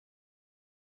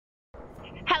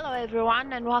Hello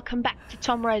everyone and welcome back to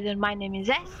Tomb Raider. My name is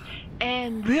S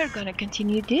and we're gonna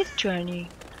continue this journey.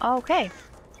 Okay,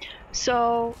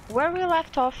 so where we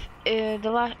left off,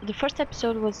 the first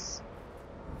episode was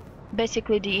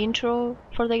basically the intro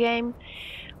for the game.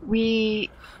 We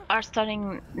are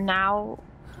starting now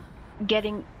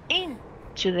getting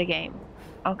into the game.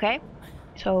 Okay,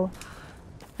 so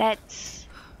let's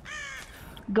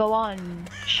go on,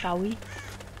 shall we?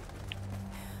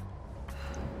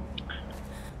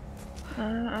 The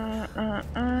lifeboat.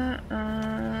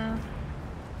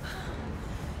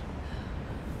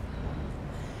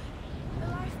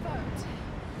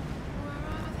 Where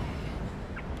are they?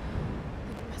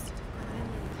 They must have gone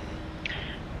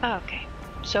in. Okay,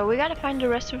 so we gotta find the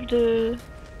rest of the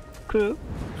crew,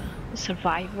 the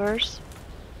survivors.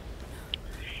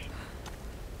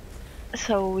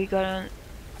 So we gotta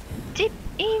dip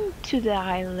into the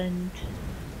island.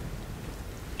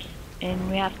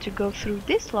 And we have to go through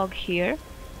this log here.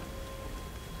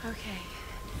 Okay,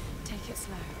 take it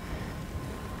slow.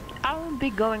 I won't be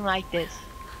going like this.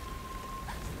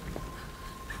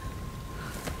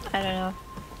 I don't know.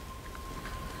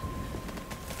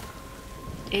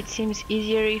 It seems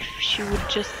easier if she would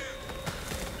just...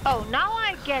 Oh, now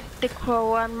I get the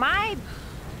crow on my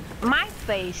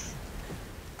face.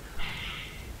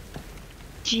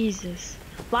 Jesus.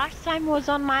 Last time was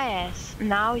on my ass.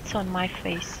 Now it's on my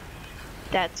face.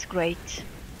 That's great.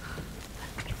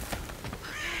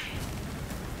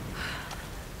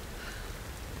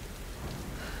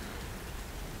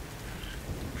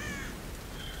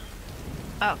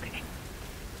 Okay.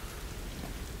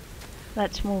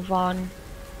 Let's move on.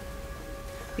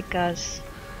 Because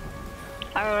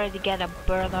I already get a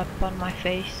burn up on my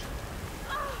face.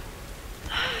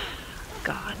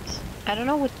 God. I don't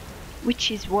know which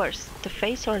is worse, the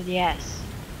face or the ass.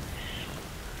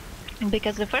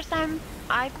 Because the first time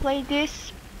I played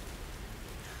this,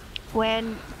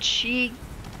 when she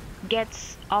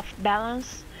gets off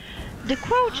balance, the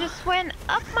crow just went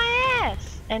up my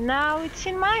ass, and now it's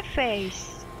in my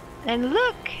face. And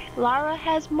look, Lara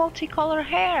has multicolor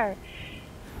hair.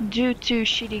 Due to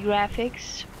shitty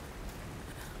graphics,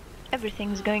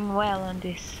 everything's going well on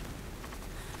this.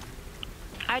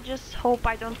 I just hope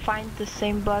I don't find the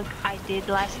same bug I did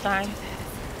last time.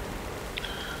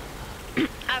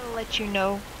 I will let you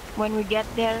know when we get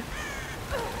there.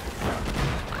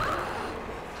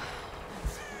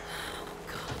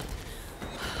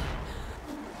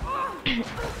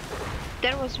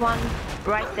 There was one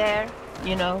right there,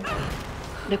 you know.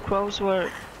 The crows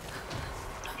were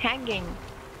hanging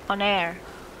on air.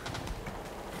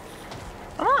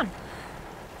 Come on,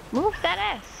 move that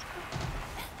ass.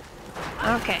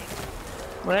 Okay,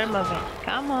 we're moving.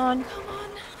 Come on.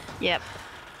 Yep.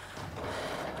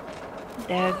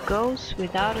 There goes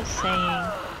without a saying.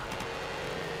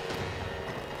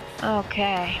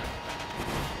 Okay.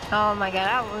 Oh my god,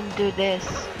 I wouldn't do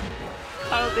this.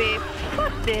 I'll be...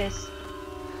 fuck this.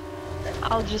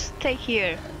 I'll just stay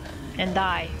here and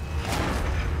die.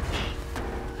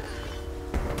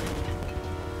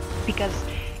 Because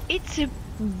it's a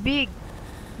big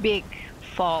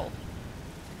fall.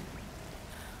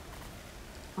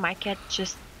 My cat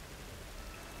just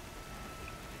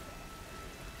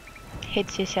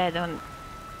hits his head on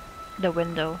the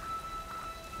window.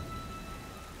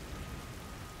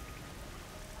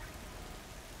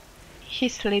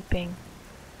 He's sleeping.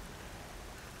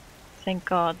 Thank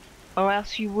God. Or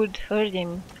else you would hurt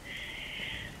him.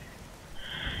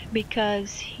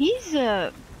 Because he's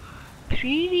a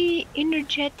pretty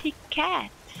energetic cat.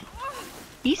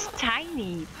 He's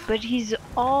tiny, but he's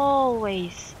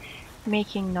always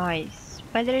making noise.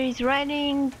 Whether he's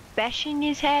running, bashing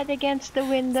his head against the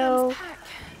window,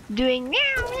 doing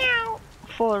meow meow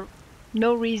for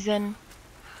no reason.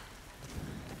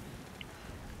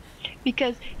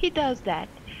 Because he does that.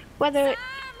 Whether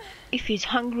if he's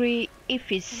hungry, if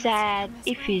he's sad,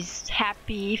 if he's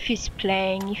happy, if he's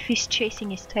playing, if he's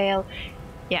chasing his tail.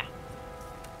 Yeah.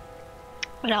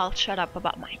 But I'll shut up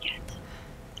about my cat.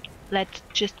 Let's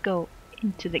just go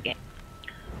into the game.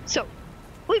 So,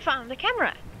 we found the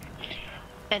camera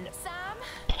and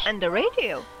the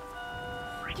radio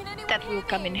that will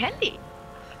come in handy,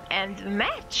 and the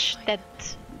match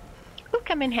that will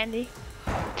come in handy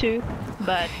too,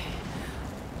 but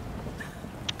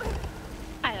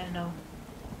I don't know.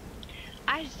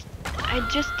 I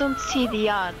just don't see the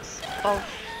odds of...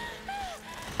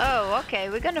 Oh, okay,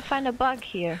 we're gonna find a bug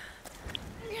here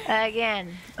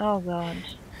again. Oh god.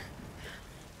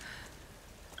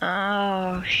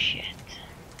 Oh shit.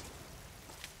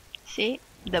 See,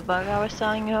 the bug I was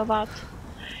telling you about?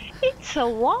 It's a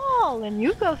wall and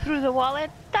you go through the wall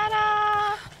and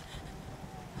ta-da!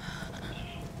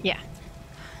 Yeah.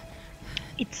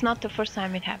 It's not the first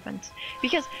time it happens.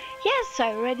 Because, yes,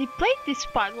 I already played this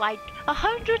part like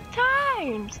 100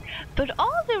 times. But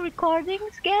all the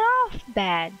recordings get off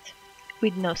bad.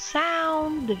 With no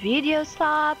sound, the video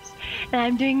stops, and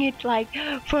I'm doing it like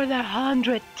for the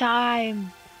 100th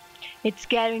time. It's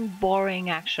getting boring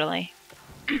actually.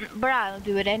 But I'll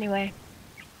do it anyway.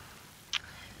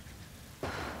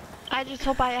 I just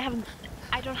hope I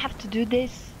don't have to do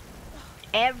this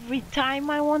every time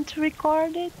I want to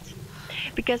record it.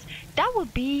 Because that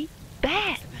would be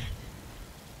bad.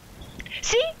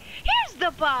 See? Here's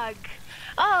the bug.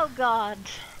 Oh god.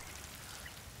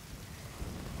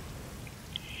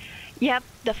 Yep,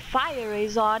 the fire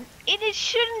is on. It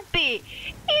shouldn't be.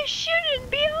 It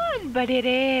shouldn't be on, but it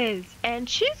is. And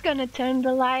she's gonna turn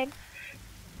the light.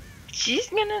 She's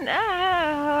gonna...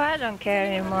 Oh, I don't care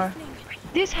anymore.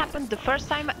 This happened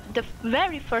the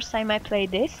very first time I played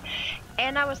this.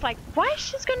 And I was like, why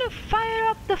she's gonna fire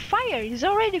up the fire? It's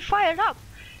already fired up.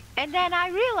 And then I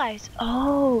realized,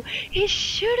 oh, it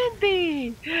shouldn't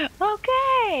be.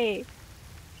 Okay.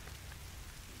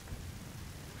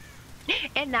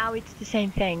 And now it's the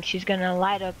same thing. She's gonna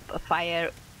light up a fire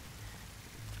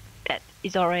that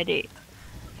is already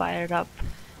fired up.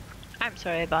 I'm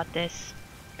sorry about this.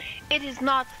 It is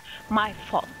not my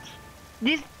fault.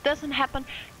 This doesn't happen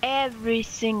every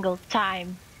single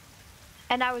time.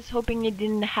 And I was hoping it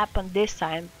didn't happen this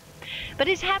time. But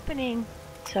it's happening,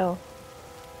 so...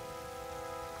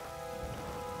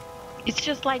 It's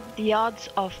just like the odds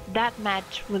of that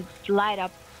match will light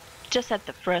up just at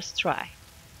the first try.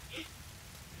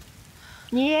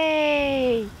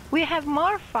 Yay! We have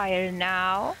more fire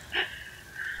now.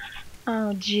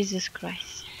 Oh, Jesus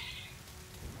Christ.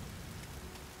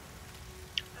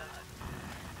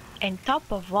 And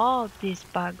top of all these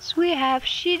bugs, we have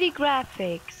shitty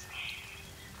graphics.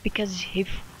 Because if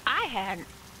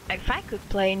I could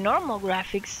play normal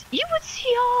graphics, you would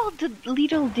see all the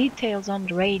little details on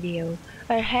the radio.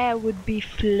 Her hair would be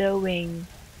flowing.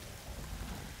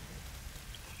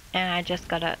 And I just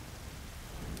got a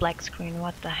black screen.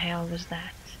 What the hell was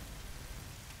that?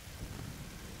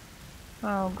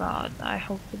 Oh god, I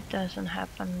hope it doesn't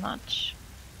happen much.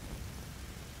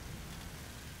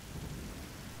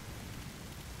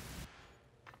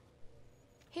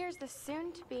 Here's the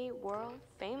soon-to-be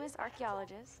world-famous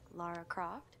archaeologist, Lara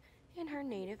Croft, in her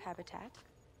native habitat.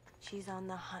 She's on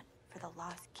the hunt for the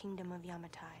lost kingdom of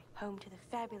Yamatai, home to the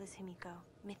fabulous Himiko,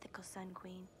 mythical Sun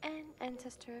Queen, and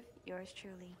ancestor of yours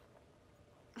truly.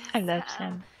 I love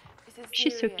Sam.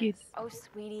 She's so cute. Oh,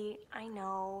 sweetie, I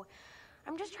know.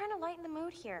 I'm just trying to lighten the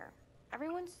mood here.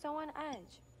 Everyone's so on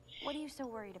edge. What are you so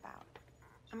worried about?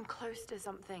 I'm close to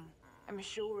something. I'm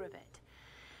sure of it.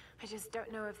 I just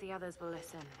don't know if the others will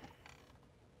listen.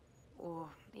 Or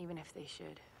even if they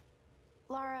should.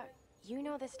 Lara, you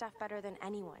know this stuff better than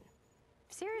anyone.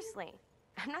 Seriously,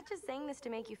 I'm not just saying this to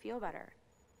make you feel better.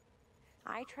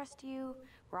 I trust you,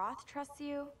 Roth trusts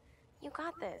you. You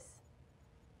got this.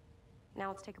 Now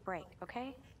let's take a break,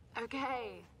 okay?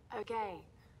 Okay.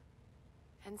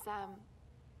 And Sam,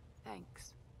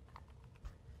 thanks.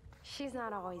 She's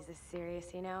not always this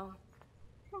serious, you know?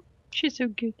 She's so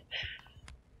good.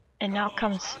 And now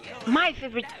comes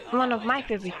one of my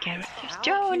favorite characters,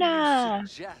 Jonah!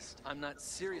 I'm not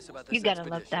serious about this You gotta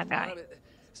love expedition. that guy.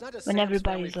 It's not just When Sam's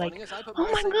everybody's family like, pulling us, I put oh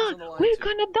my my savings god, on the line we're too.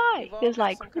 gonna die. We've all He's got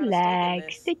like, some kind of stake in relax,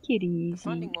 this. take it The easy.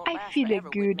 funding won't I last feel a forever,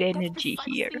 good Whitney. energy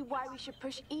here. Why we should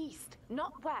push east,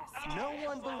 not west. No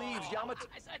one believes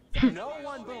Yamatai. No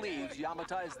one believes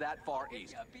Yamatai is that far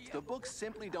east. The books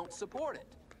simply don't support it.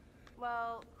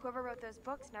 Well, whoever wrote those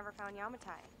books never found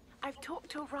Yamatai. I've talked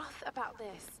to Roth about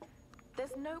this.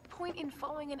 There's no point in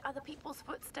following in other people's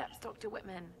footsteps, Dr.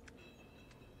 Whitman.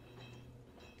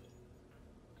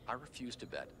 I refuse to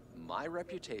bet my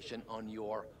reputation on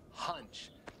your hunch.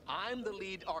 I'm the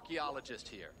lead archaeologist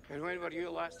here. And when were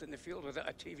you last in the field without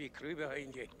a TV crew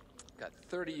behind you? Got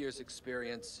 30 years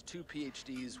experience, 2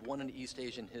 PhDs, 1 in East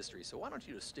Asian history. So why don't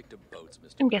you just stick to boats,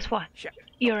 Mr. And guess what? Ship.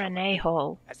 You're an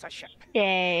a-hole. It's a ship.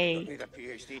 Yay. Don't need a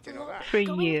PhD to know that. For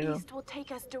Going you. east will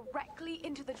take us directly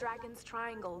into the Dragon's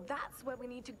Triangle. That's where we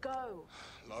need to go.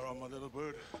 Lara, my little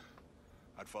bird.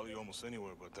 I'd follow you almost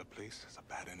anywhere, but that place has a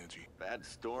bad energy. Bad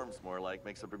storms, more like.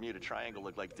 Makes the Bermuda Triangle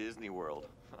look like Disney World.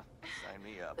 Sign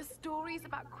me up. The stories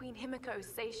about Queen Himiko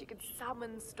say she could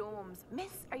summon storms.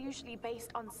 Myths are usually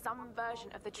based on some version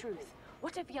of the truth.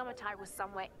 What if Yamatai was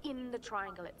somewhere in the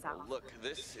triangle itself? Well, look,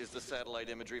 this is the satellite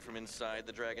imagery from inside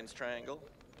the Dragon's Triangle.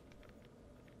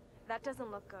 That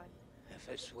doesn't look good. If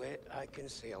it's wet, I can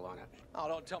sail on it. Oh,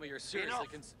 don't tell me you're seriously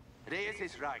Reyes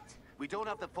is right. We don't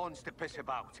have the funds to piss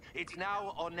about. It's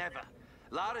now or never.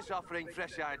 Lara's offering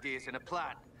fresh ideas and a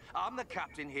plan. I'm the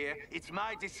captain here. It's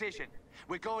my decision.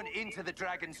 We're going into the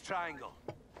Dragon's Triangle.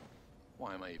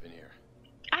 Why am I even here?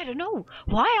 I don't know.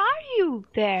 Why are you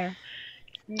there?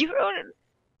 You're on.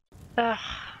 Ugh.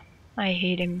 I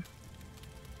hate him.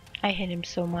 I hate him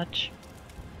so much.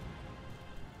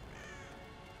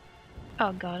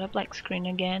 Oh god, a black screen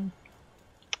again.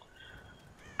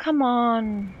 Come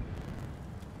on.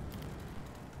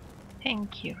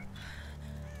 Thank you.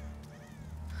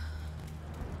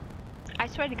 I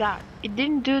swear to god, it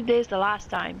didn't do this the last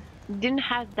time. It didn't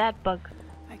have that bug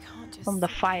I can't just from the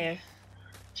sit fire. here.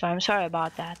 So I'm sorry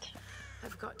about that.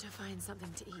 I've got to find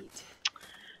something to eat.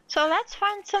 So let's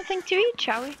find something to eat,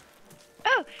 shall we?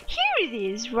 Oh, here it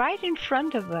is, right in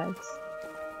front of us.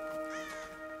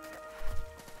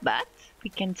 But we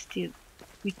can't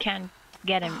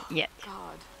get him yet.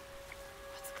 God.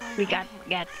 What's going We on got here?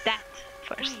 get that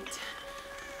first. Wait.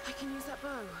 I can use that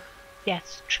bow.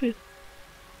 Yes, true.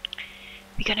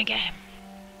 We're gonna get him.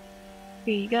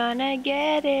 We're gonna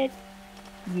get it.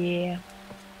 Yeah.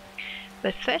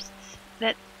 But first,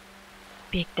 let's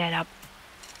pick that up.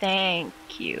 Thank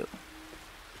you.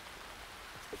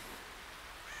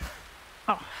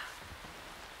 Oh.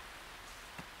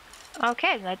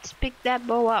 Okay, let's pick that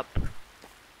bow up.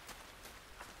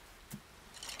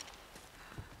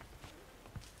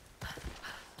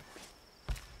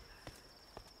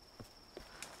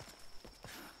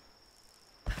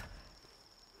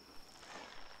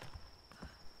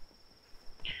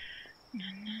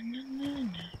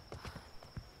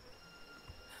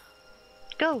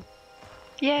 Go!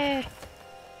 Yeah!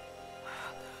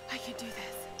 I can do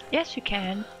this. Yes, you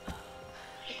can.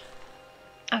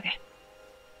 Okay.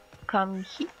 Come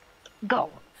here.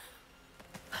 Go!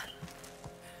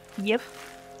 Yep.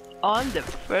 On the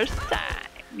first time.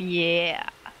 Yeah.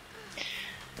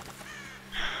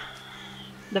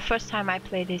 The first time I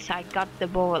played this, I got the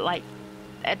bow like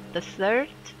at the third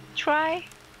try,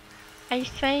 I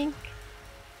think.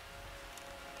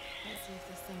 Let's see if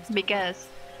this thing's gonna Because work.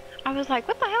 I was like,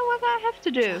 what the hell would I have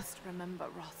to do? Just remember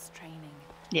Roth's training.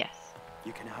 Yes.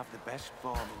 You can have the best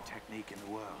form and technique in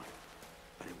the world,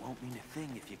 but it won't mean a thing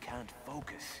if you can't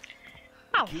focus.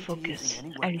 I'll Key to focus.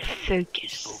 using any I'll weapon is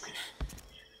focus. focus.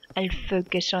 I'll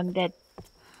focus on that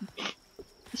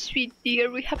sweet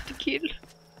deer we have to kill.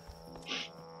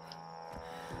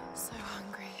 So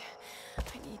hungry.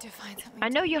 I need to find something. I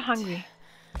know to you're eat. hungry.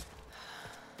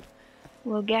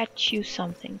 We'll get you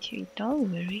something to eat,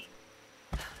 don't worry.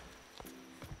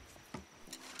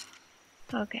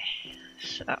 Okay,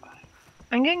 so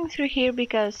I'm going through here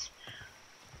because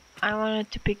I wanted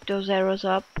to pick those arrows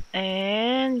up,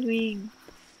 and we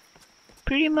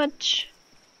pretty much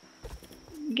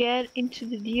get into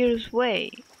the deer's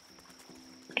way.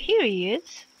 Here he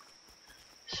is.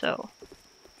 So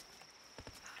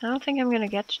I don't think I'm gonna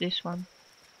catch this one.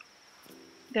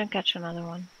 I'm gonna catch another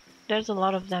one. There's a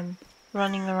lot of them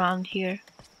running around here.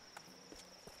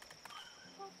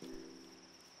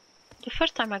 The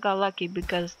first time I got lucky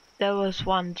because there was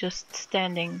one just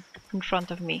standing in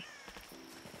front of me.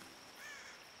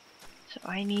 So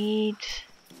I need...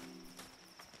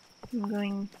 I'm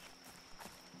going...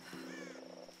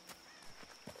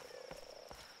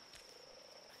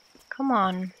 Come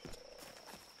on.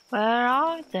 Where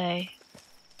are they?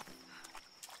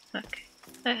 Okay,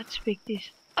 let's pick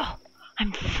this. Oh,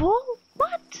 I'm full?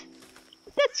 What?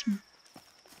 That's...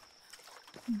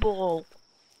 bull.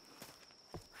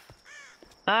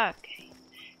 Okay,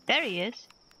 there he is.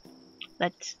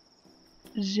 Let's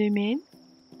zoom in.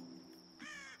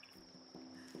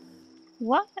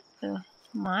 What?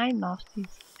 My mouse is...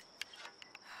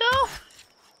 No!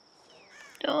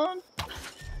 Don't.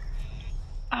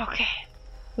 Okay,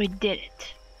 we did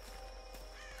it.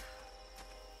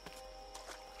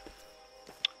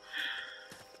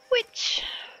 Which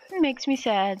makes me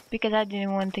sad because I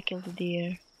didn't want to kill the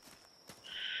deer.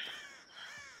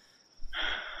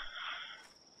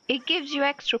 It gives you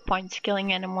extra points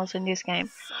killing animals in this game.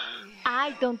 Sorry.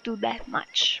 I don't do that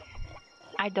much.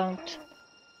 I don't.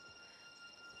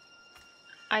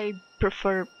 I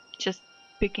prefer just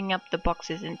picking up the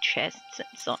boxes and chests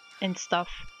and stuff.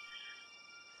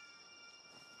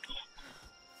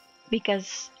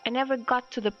 Because I never got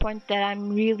to the point that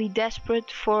I'm really desperate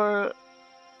for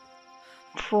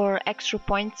extra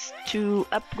points to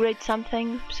upgrade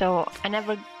something, so I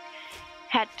never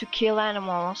had to kill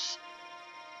animals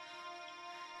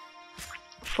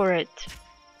for it.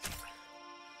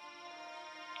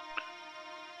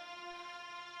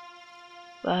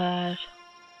 But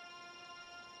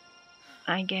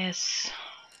I guess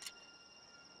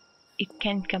it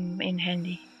can come in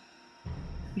handy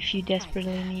if you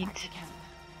desperately need. Back to camp.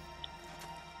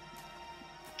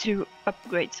 to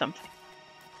upgrade something.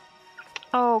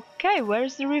 Okay,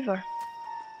 where's the river?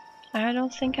 I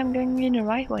don't think I'm going in the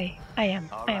right way. I am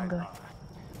going. Lara.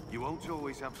 You won't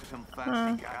always have some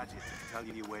fancy gadget to tell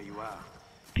you where you are.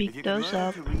 If you Pick can those learn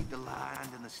up. to read the land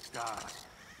and the stars,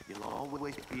 you'll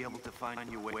always be able to find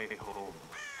your way home.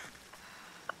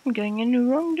 I'm going in the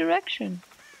wrong direction.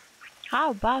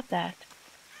 How about that?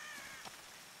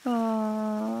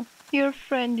 Oh, your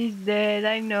friend is dead.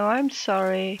 I know, I'm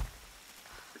sorry.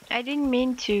 I didn't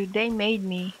mean to. They made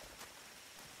me.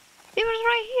 It was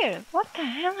right here. What the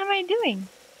hell am I doing?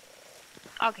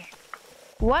 Okay.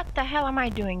 What the hell am I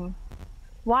doing?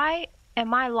 Why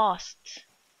am I lost?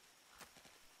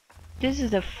 This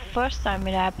is the first time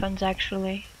it happens,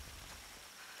 actually.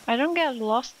 I don't get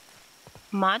lost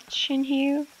much in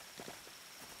here.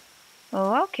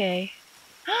 Oh, okay.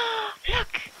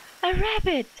 Look! A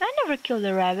rabbit! I never killed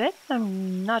a rabbit.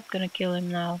 I'm not gonna kill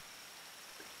him now.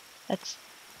 That's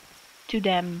too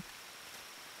damn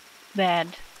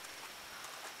bad.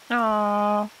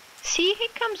 Oh, see, he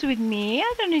comes with me.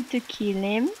 I don't need to kill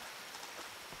him.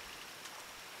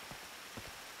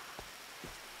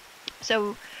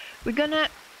 So, we're gonna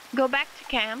go back to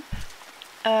camp.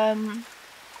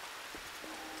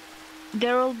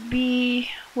 There will be...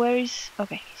 Where is...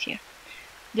 Okay, he's here.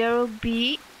 There will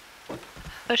be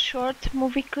a short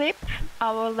movie clip.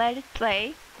 I will let it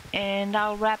play and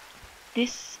I'll wrap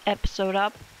this episode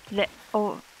up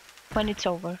when it's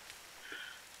over.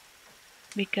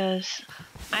 Because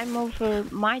I'm over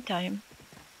my time.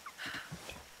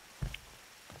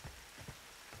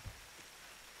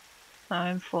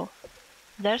 I'm full.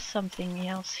 There's something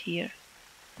else here.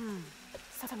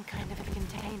 Some kind of a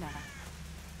container.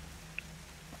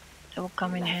 That will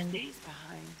come in handy. These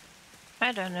behind.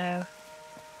 I don't know.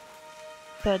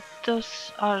 But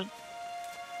those are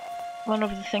one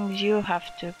of the things you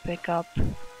have to pick up.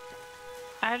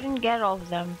 I didn't get all of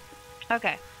them.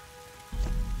 Okay.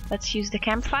 Let's use the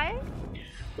campfire.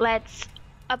 Let's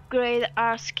upgrade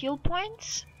our skill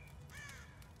points.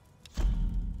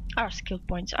 Our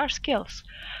skills.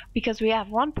 Because we have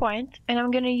 1 point and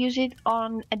I'm gonna use it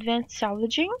on advanced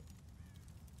salvaging.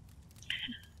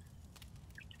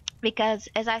 Because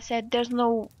as I said, there's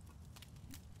no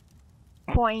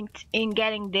point in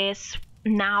getting this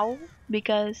now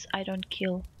because I don't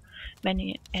kill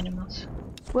many animals.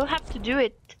 We'll have to do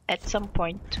it at some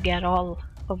point to get all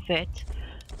of it,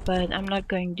 but I'm not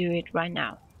going to do it right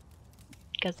now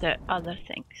because there are other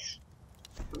things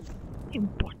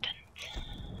important.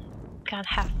 Can't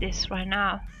have this right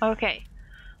now. Okay,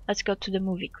 let's go to the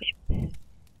movie clip.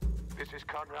 This is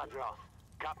Conrad Roth,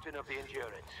 captain of the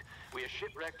Endurance. We are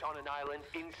shipwrecked on an island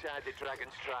inside the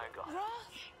Dragon's Triangle.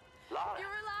 Roth, Lara, you're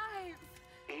alive!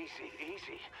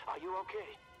 easy. Are you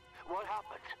okay? What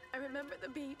happened? I remember the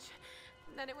beach,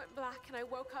 and then it went black and I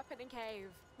woke up in a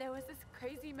cave. There was this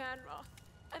crazy man, Roth,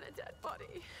 and a dead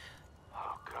body.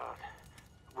 Oh, God.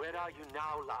 Where are you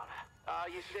now, Lara? Are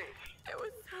you safe? It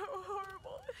was so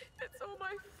horrible. It's all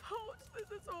my fault. This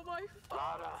is all my fault.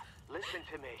 Lara, listen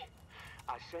to me.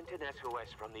 I sent an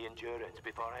SOS from the Endurance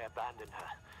before I abandoned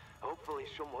her. Hopefully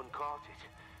someone caught it.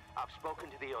 I've spoken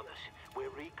to the others.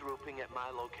 We're regrouping at my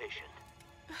location.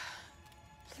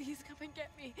 Please come and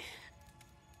get me.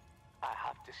 I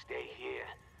have to stay here.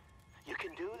 You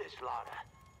can do this, Lara.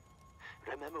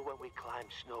 Remember when we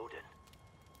climbed Snowden?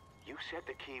 You said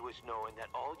the key was knowing that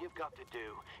all you've got to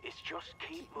do is just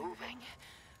keep moving.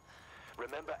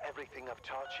 Remember everything I've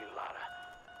taught you, Lara.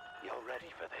 You're ready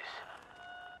for this.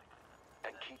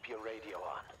 And keep your radio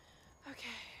on.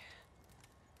 Okay.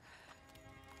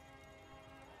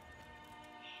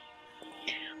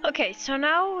 Okay, so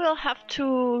now we'll have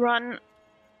to run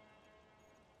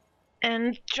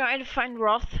and try to find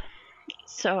Roth.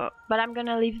 But I'm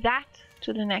gonna leave that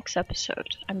to the next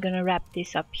episode. I'm gonna wrap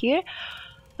this up here.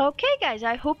 Okay guys,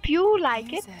 I hope you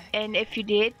like it, and if you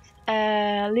did,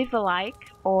 leave a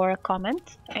like or a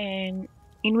comment and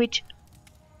in which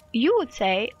you would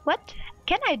say what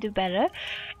can I do better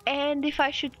and if I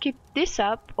should keep this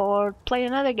up or play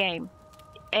another game.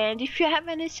 And if you have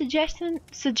any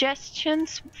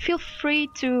suggestions, feel free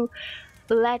to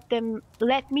let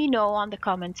me know on the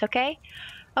comments, okay?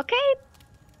 Okay,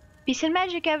 peace and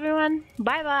magic everyone,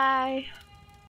 bye bye.